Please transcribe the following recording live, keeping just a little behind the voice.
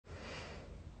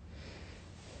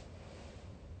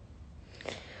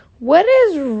What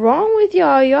is wrong with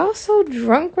y'all? Y'all so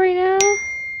drunk right now?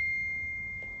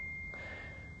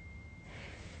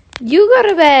 You go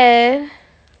to bed.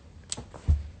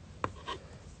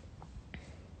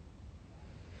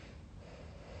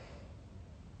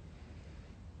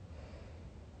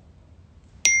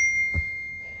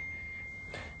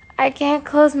 I can't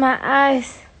close my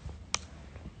eyes.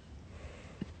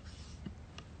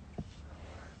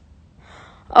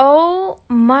 Oh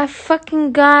my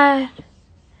fucking God.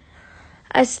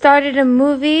 I started a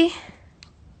movie.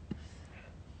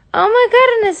 Oh my God,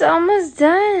 and it's almost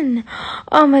done.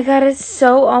 Oh my God, it's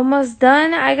so almost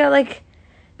done. I got like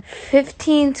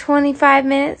 15, 25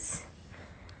 minutes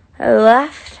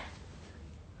left.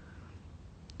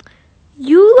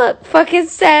 You look fucking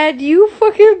sad. You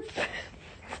fucking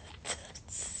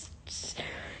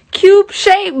cube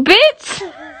shaped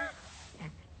bitch.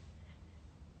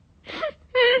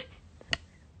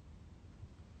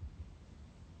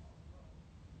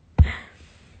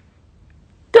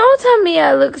 Don't tell me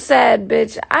I look sad,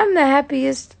 bitch. I'm the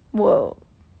happiest. Whoa.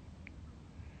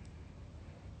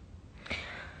 I'm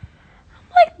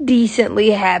like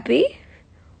decently happy.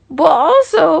 But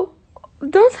also,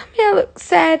 don't tell me I look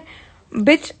sad,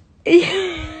 bitch.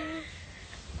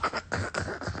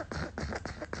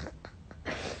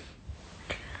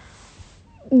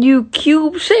 You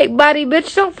cube-shaped body,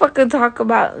 bitch. Don't fucking talk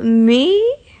about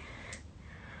me.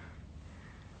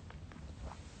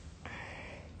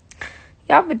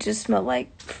 Y'all bitches smell like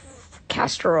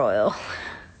castor oil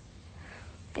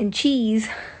and cheese.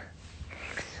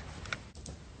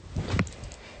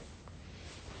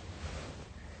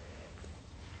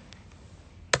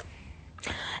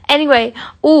 Anyway,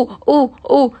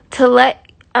 to let,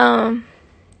 ow.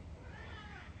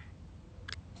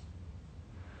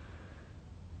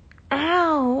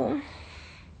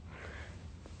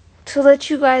 To let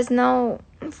you guys know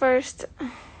first,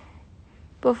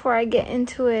 before I get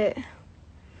into it.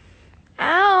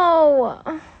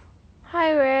 Ow.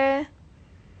 Hi, Ray.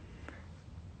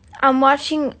 I'm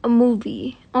watching a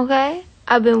movie, okay?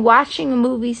 I've been watching a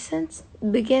movie since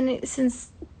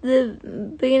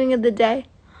the beginning of the day.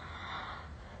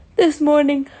 This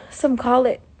morning, some call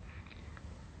it.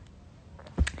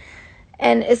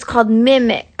 And it's called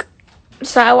Mimic.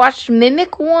 So I watched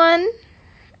Mimic 1,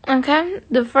 okay?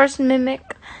 The first Mimic.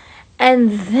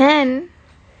 And then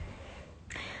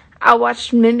I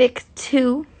watched Mimic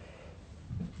 2,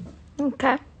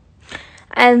 okay?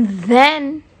 And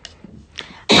then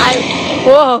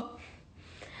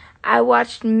I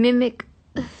watched Mimic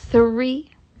 3.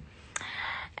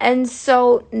 And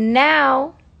so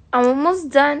now I'm almost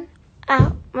done.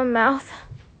 Ow, my mouth.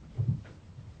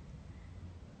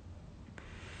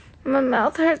 My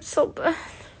mouth hurts so bad.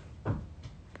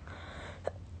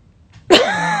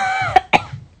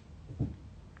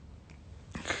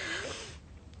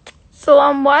 So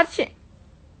I'm watching.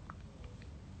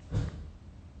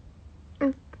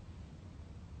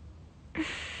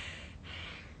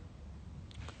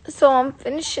 So I'm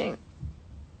finishing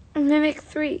Mimic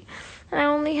 3. I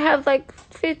only have like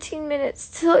 15 minutes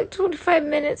to like 25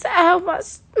 minutes. Ow, my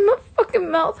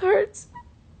fucking mouth hurts.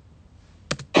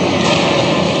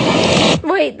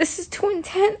 Wait, this is too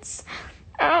intense.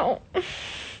 Ow.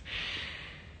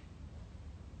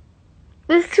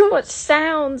 There's too much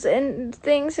sounds and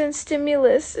things and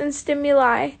stimulus and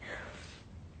stimuli.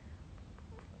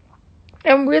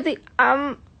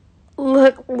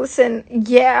 Listen,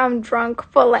 yeah, I'm drunk,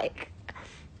 but like,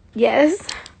 yes.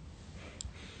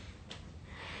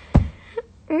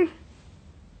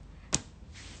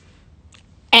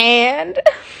 And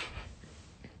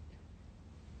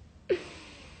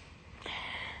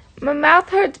my mouth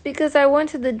hurts because I went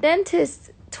to the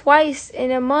dentist twice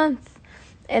in a month.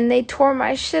 And they tore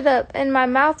my shit up. And my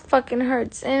mouth fucking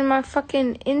hurts. And my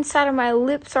fucking inside of my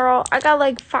lips are all... I got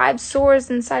like 5 sores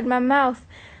inside my mouth.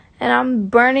 And I'm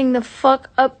burning the fuck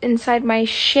up inside my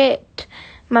shit.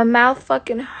 My mouth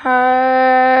fucking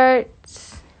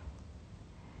hurts.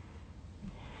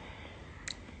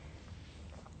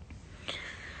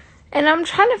 And I'm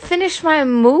trying to finish my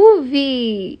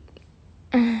movie.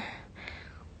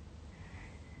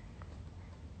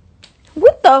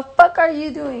 What the fuck are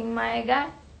you doing, my guy?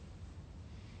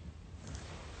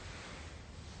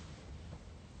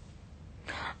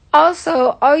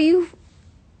 Also, all you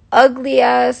ugly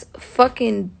ass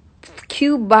fucking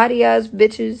cute body ass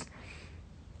bitches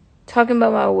talking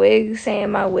about my wig,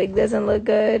 saying my wig doesn't look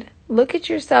good. Look at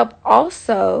yourself.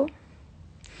 Also,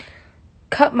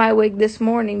 cut my wig this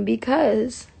morning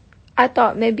because I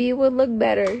thought maybe it would look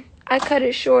better. I cut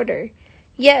it shorter.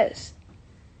 Yes.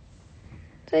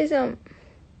 Say something.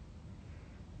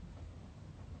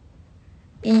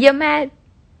 You mad?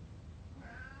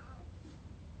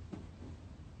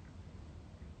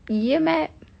 Yeah,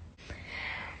 Matt.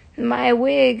 My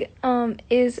wig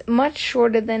is much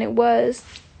shorter than it was.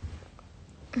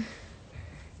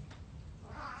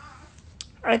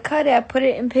 I cut it, I put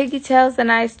it in pigtails,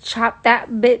 and I chopped that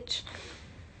bitch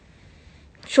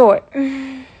short.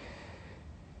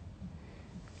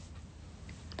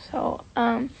 So,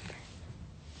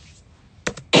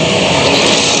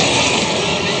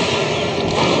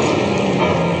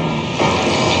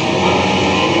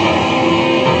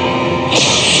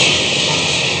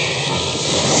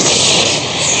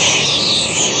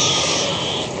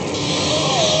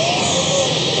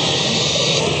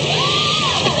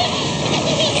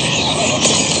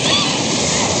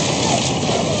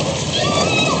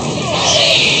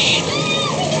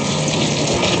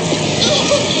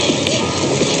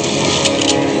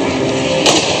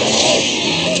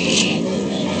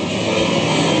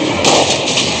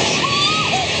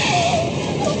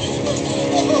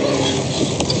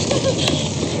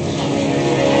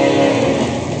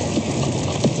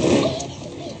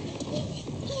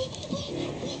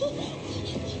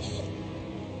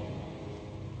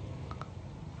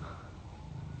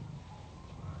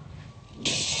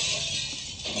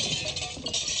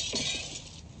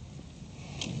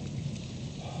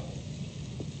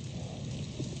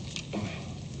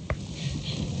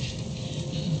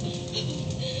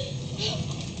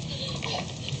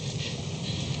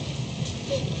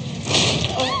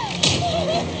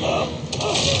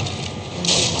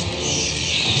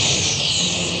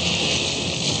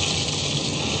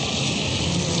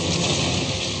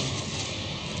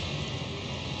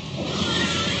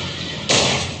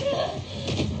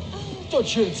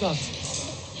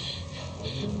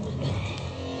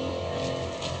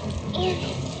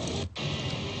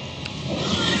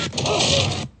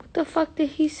 What the fuck did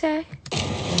he say?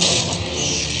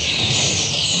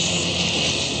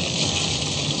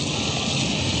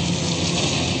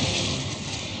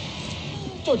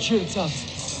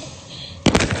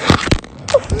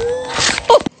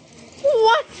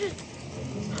 What?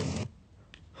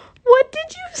 What did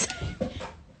you say?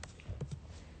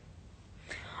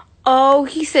 Oh,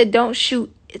 he said don't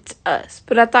shoot, it's us.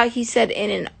 But I thought he said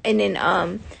in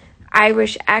an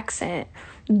Irish accent.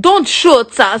 Don't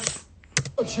shoot us.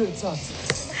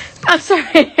 I'm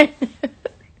sorry.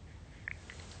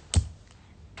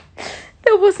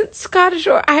 That wasn't Scottish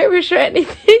or Irish or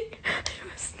anything.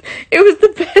 It was the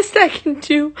best I can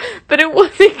do, but it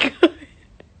wasn't good.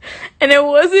 And it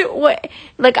wasn't what,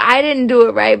 like, I didn't do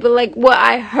it right, but like what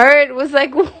I heard was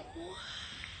like,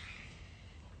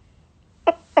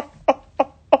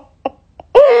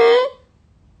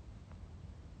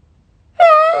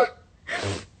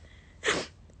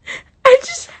 I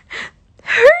just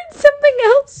heard something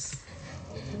else.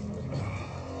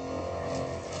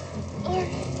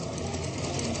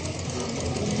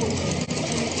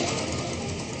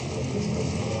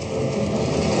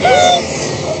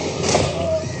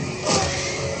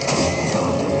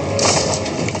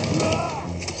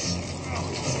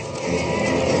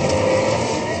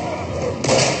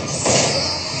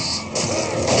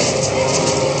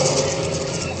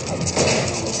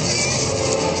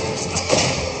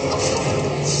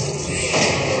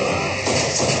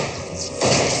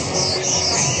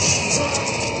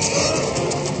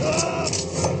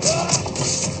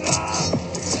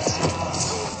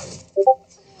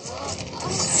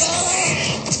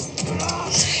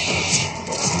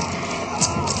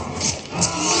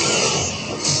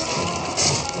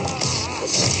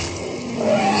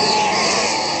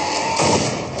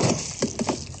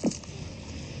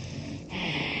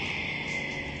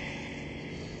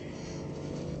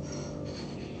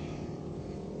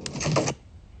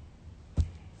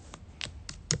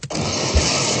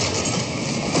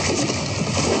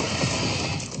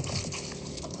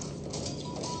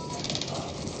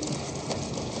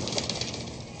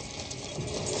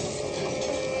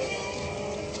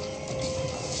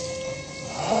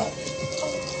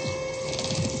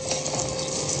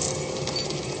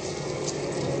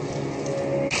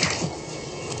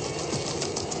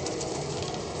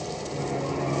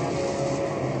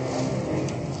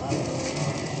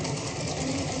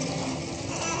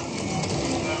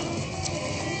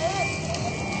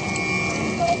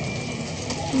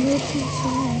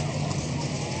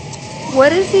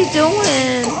 What is he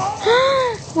doing?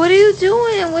 What are you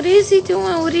doing? What is he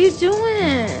doing? What are you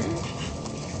doing?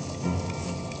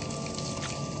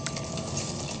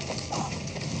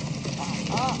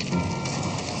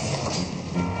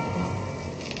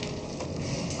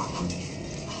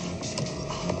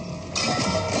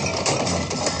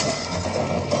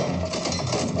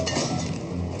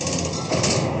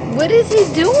 What is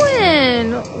he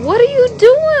doing? What are you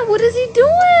doing? What is he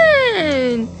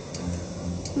doing?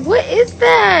 What is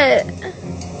that?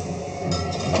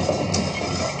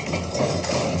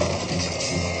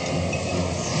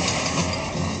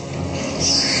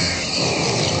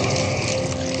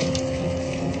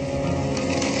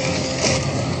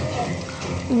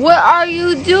 What are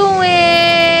you doing?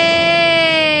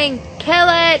 Kill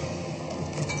it.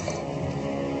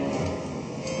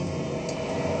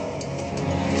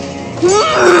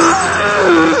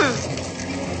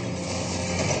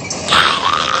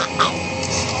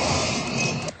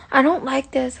 I don't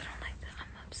like this. I'm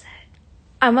upset.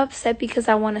 I'm upset because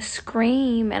I want to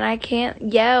scream and I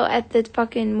can't yell at the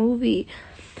fucking movie.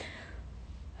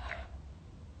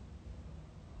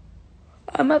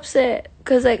 I'm upset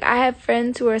because, like, I have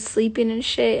friends who are sleeping and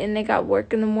shit and they got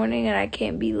work in the morning and I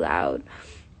can't be loud.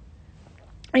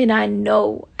 And I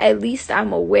know, at least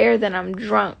I'm aware that I'm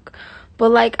drunk. But,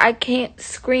 like, I can't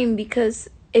scream because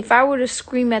if I were to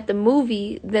scream at the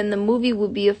movie, then the movie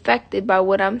would be affected by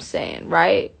what I'm saying,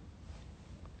 right?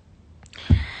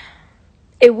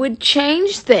 It would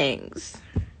change things.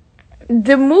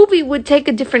 The movie would take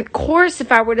a different course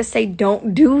if I were to say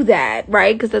don't do that,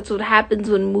 right? Because that's what happens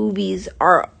when movies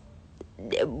are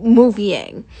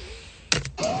movieing.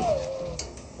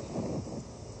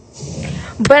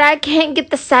 But I can't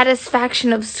get the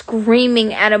satisfaction of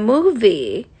screaming at a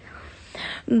movie.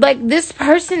 Like, this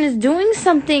person is doing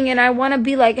something and I want to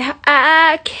be like,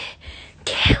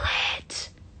 kill it.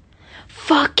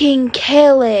 Fucking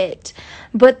kill it.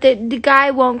 But the guy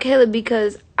won't kill it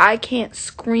because I can't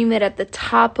scream it at the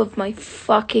top of my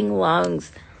fucking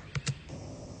lungs.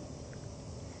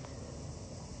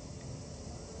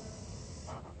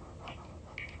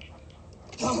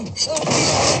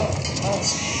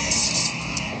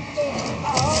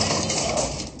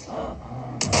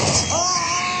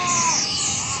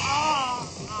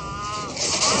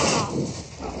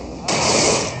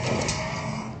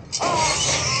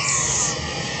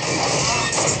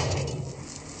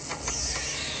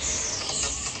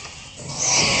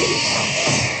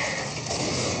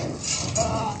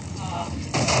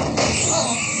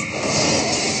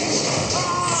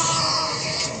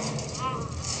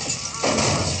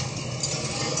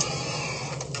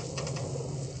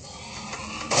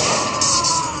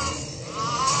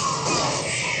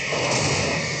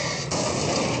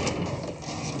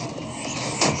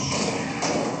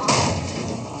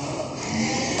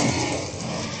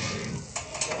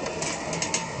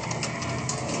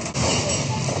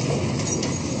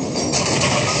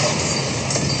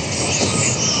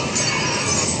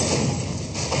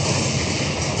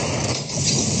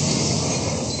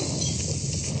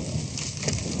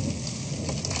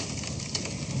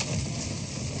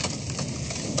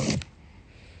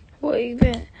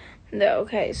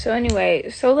 Okay, so anyway,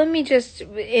 so let me just,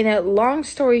 in a long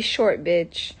story short,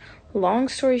 bitch,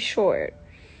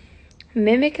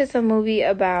 Mimic is a movie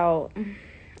about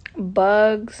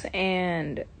bugs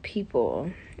and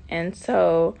people. And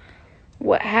so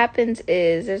what happens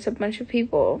is there's a bunch of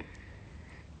people.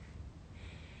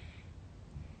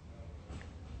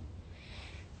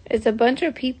 It's a bunch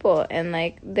of people and,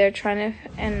 like, they're trying to,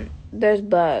 and there's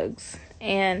bugs.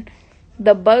 And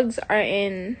the bugs are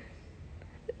in,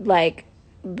 like,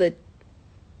 the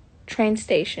train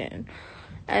station.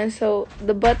 And so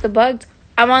the bugs,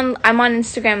 I'm on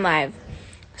Instagram Live.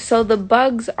 So the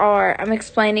bugs are, I'm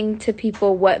explaining to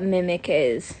people what Mimic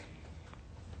is.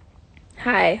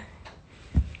 Hi.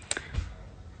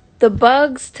 The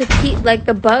bugs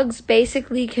the bugs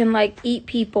basically can, like, eat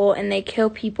people and they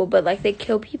kill people, but, like, they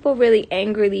kill people really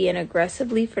angrily and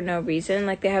aggressively for no reason.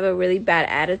 Like, they have a really bad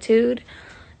attitude.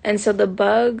 And so the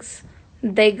bugs,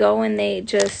 they go and they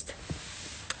do,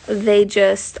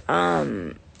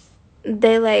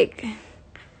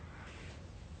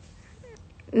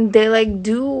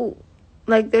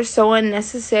 like, they're so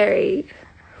unnecessary.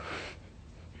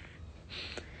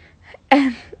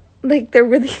 And, like, they're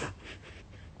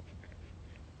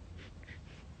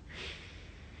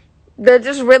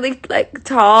just really, like,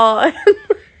 tall.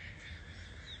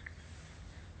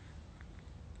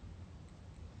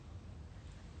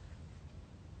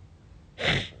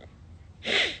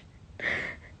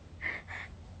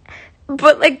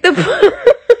 But, like,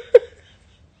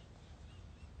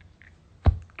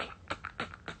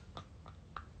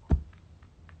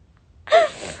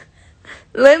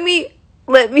 let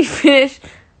me finish.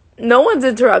 No one's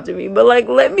interrupting me, but, like,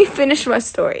 let me finish my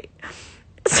story.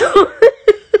 So,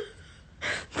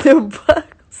 the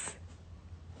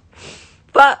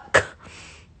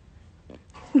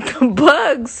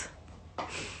bugs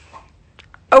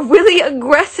are really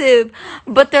aggressive,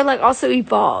 but they're, like, also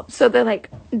evolved. So they're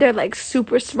like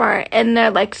super smart and they're,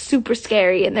 like, super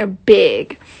scary and they're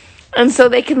big. And so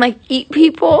they can, like, eat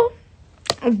people.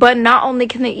 But not only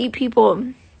can they eat people,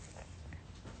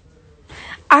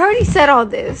 I already said all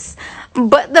this,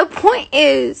 but the point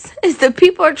is the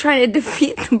people are trying to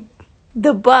defeat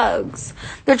the bugs.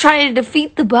 They're trying to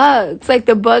defeat the bugs. Like,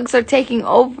 the bugs are taking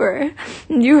over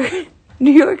New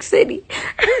York City.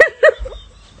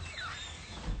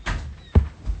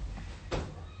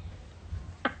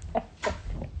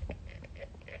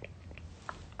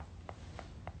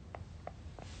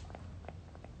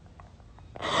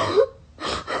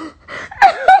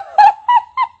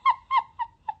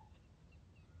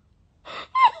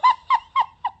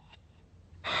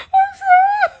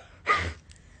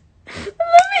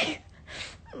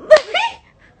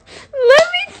 Let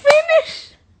me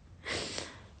finish.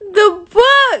 The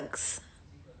bugs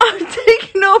are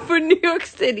taking over New York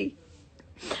City.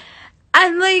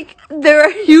 And, like, they're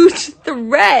a huge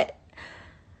threat.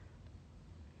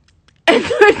 And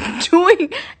they're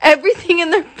doing everything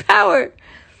in their power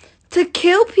to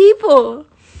kill people.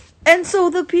 And so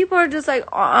the people are just like,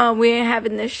 we ain't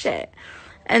having this shit.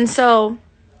 And so,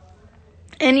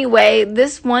 anyway,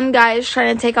 this one guy is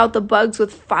trying to take out the bugs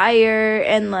with fire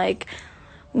and, like,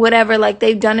 whatever. Like,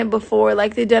 they've done it before.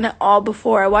 Like, they've done it all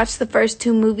before. I watched the first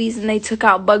 2 movies and they took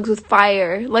out bugs with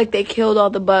fire. Like, they killed all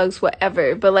the bugs,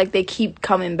 whatever. But, like, they keep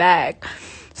coming back.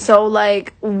 So,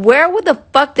 like, where would the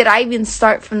fuck did I even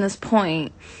start from this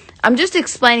point? I'm just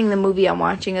explaining the movie I'm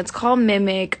watching. It's called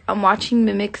Mimic. I'm watching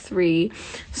Mimic 3.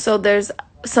 So there's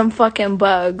some fucking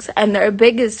bugs. And they're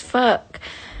big as fuck.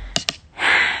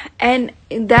 And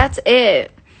that's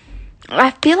it.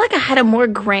 I feel like I had a more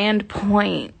grand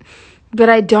point. But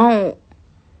I don't.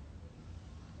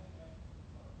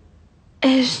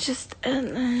 It's just...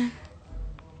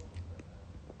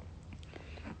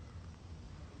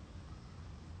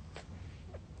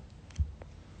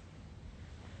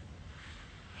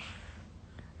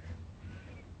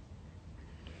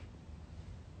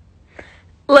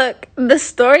 Look, the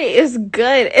story is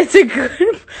good. It's a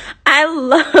good... I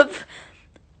love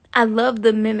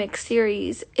the Mimic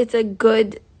series. It's a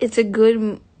good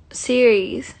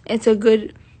series. It's a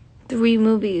good 3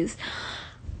 movies.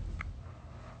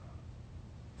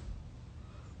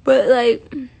 But,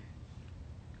 like...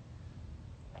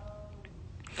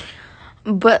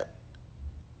 But...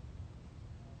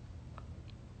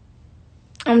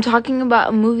 I'm talking about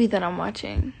a movie that I'm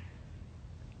watching.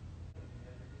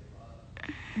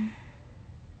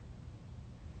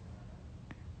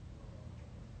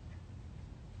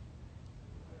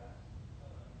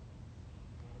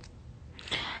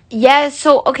 Yeah,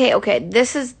 so okay.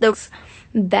 This is the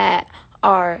that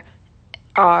are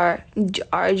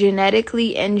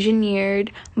genetically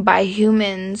engineered by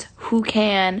humans who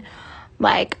can,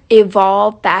 like,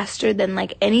 evolve faster than,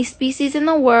 like, any species in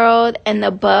the world. And the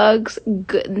bugs,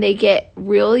 they get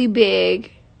really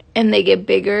big and they get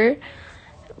bigger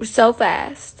so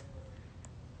fast.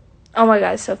 Oh my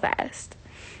god, so fast.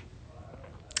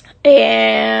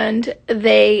 And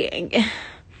they...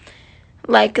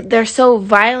 like, they're so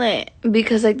violent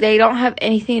because, like, they don't have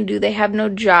anything to do. They have no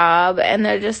job. And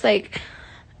they're just, like,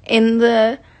 in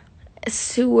the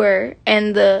sewer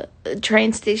and the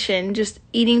train station just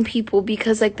eating people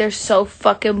because, like, they're so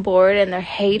fucking bored and they're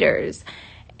haters.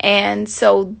 And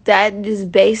so that is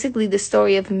basically the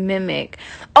story of Mimic.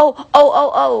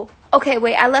 Oh. Okay,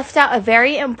 wait. I left out a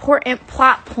very important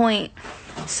plot point.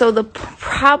 So the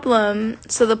problem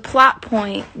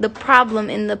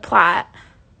in the plot...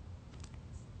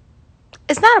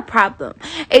 It's not a problem.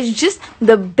 It's just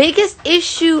the biggest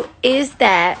issue is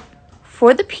that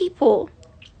for the people,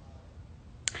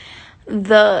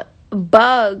 the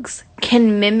bugs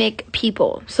can mimic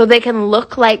people. So they can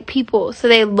look like people. So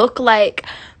they look like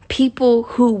people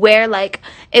who wear, like,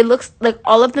 it looks like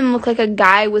all of them look like a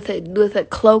guy with a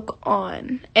cloak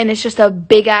on. And it's just a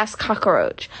big ass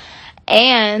cockroach.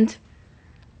 And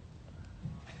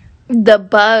the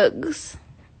bugs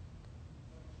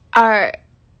are...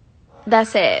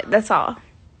 That's it. That's all.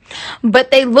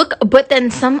 But then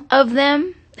some of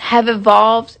them have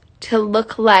evolved to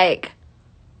look like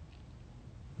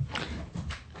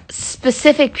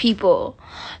specific people.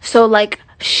 So, like,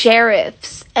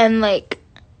 sheriffs and, like,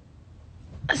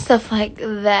 stuff like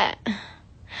that.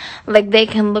 Like, they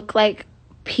can look like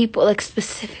people, like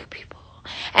specific people.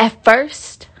 At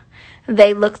first,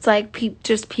 they looked like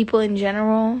just people in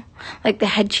general. Like, they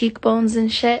had cheekbones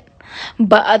and shit.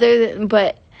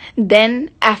 But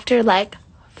then, after, like,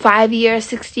 5 years,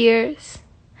 6 years,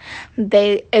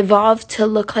 they evolved to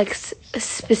look like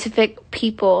specific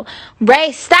people.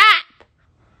 Ray, stop!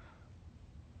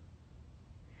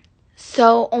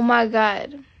 So, oh my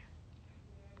god.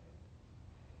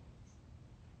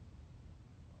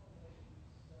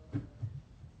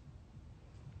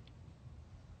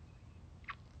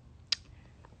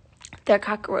 they're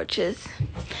cockroaches.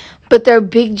 But they're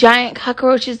big, giant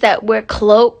cockroaches that wear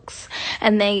cloaks,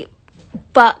 and they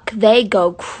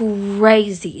go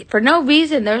crazy. For no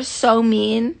reason, they're so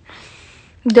mean.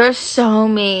 They're so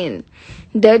mean.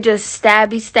 They're just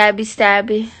stabby, stabby,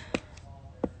 stabby.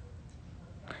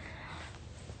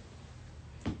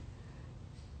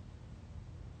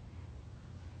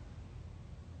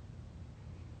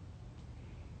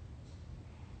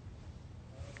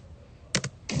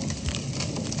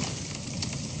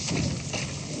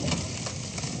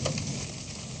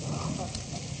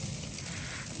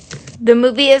 The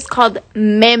movie is called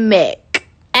Mimic.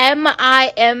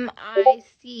 Mimic.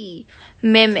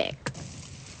 Mimic.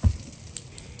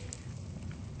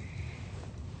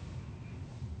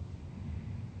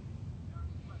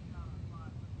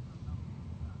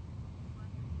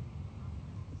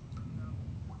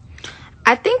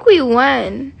 I think we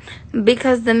won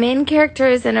because the main character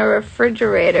is in a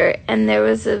refrigerator and there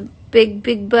was a big,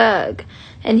 big bug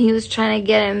and he was trying to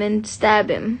get him and stab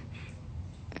him.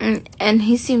 And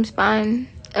he seems fine.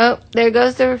 Oh, there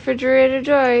goes the refrigerator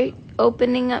door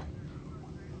opening up.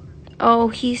 Oh,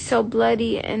 he's so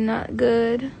bloody and not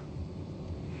good.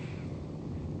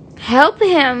 Help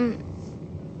him.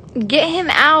 Get him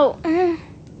out.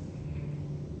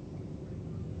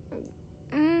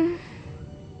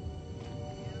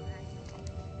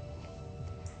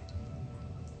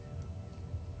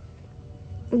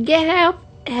 Get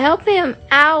help him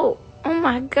out. Oh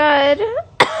my god.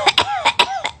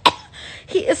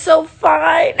 He is so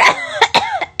fine.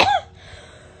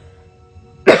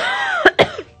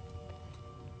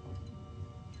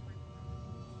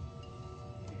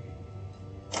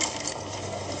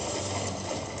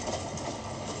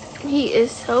 He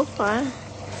is so fine.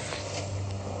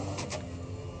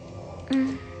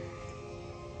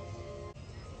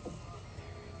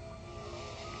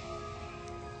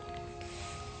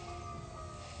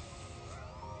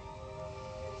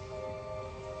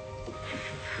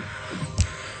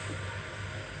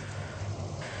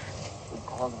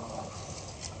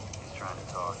 He's trying to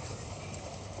talk.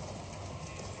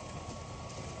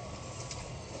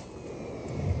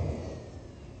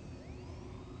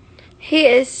 He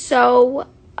is so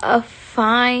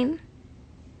fine.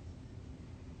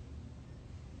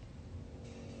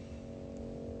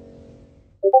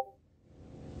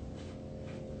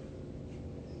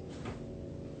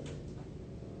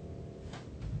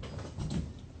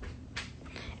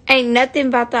 Ain't nothing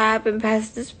about to happen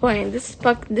past this point. This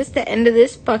the end of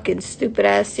this fucking stupid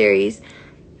ass series.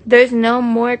 There's no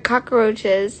more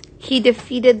cockroaches. He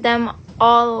defeated them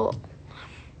all.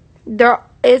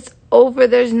 It's over.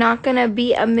 There's not gonna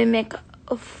be a Mimic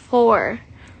 4.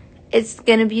 It's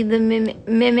gonna be the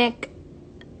Mimic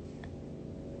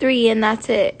 3, and that's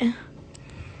it.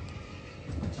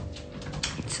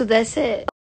 So that's it.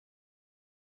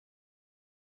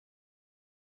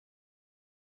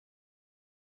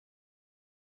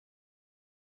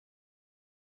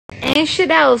 Ain't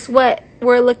shit else. What?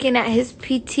 We're looking at his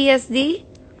PTSD?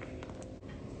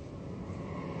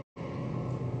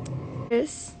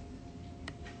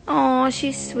 Oh,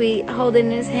 she's sweet,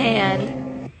 holding his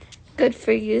hand. Good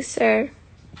for you, sir.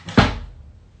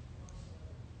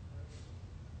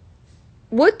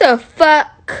 What the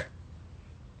fuck?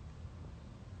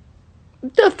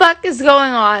 What the fuck is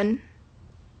going on?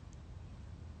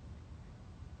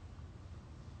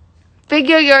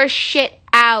 Figure your shit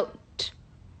out.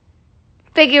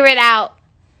 Figure it out.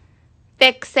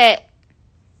 Fix it.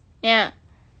 Yeah.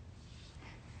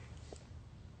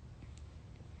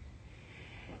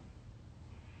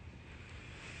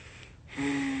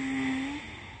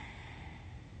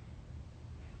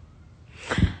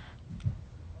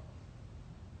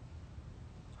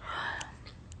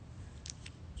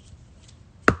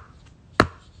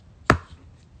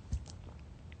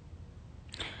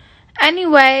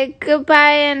 Anyway,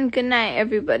 goodbye and good night,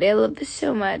 everybody. I love this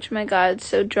so much. My God,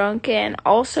 so drunk and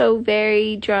also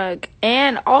very drunk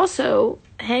and also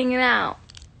hanging out.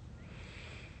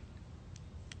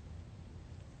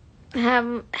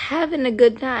 Having a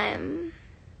good time.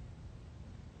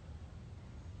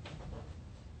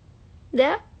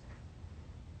 Yeah.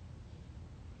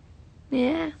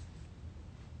 Yeah.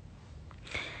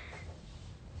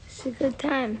 It's a good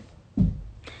time.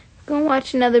 Gonna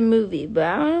watch another movie, but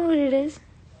I don't know what it is.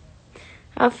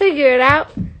 I'll figure it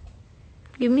out.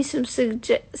 Give me some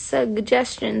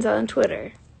suggestions on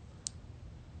Twitter.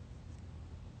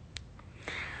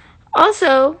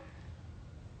 Also,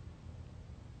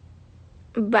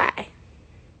 bye.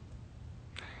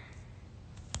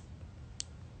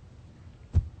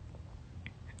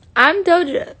 I'm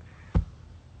Doja.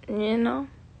 You know?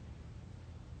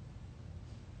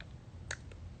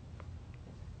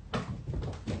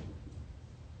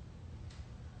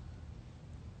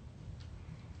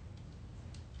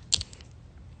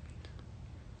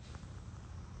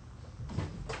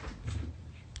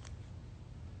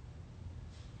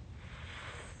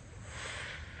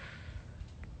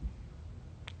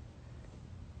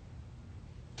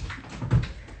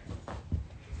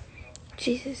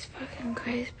 Jesus fucking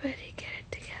Christ, buddy, get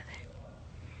it together.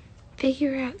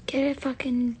 Figure out, get a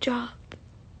fucking job.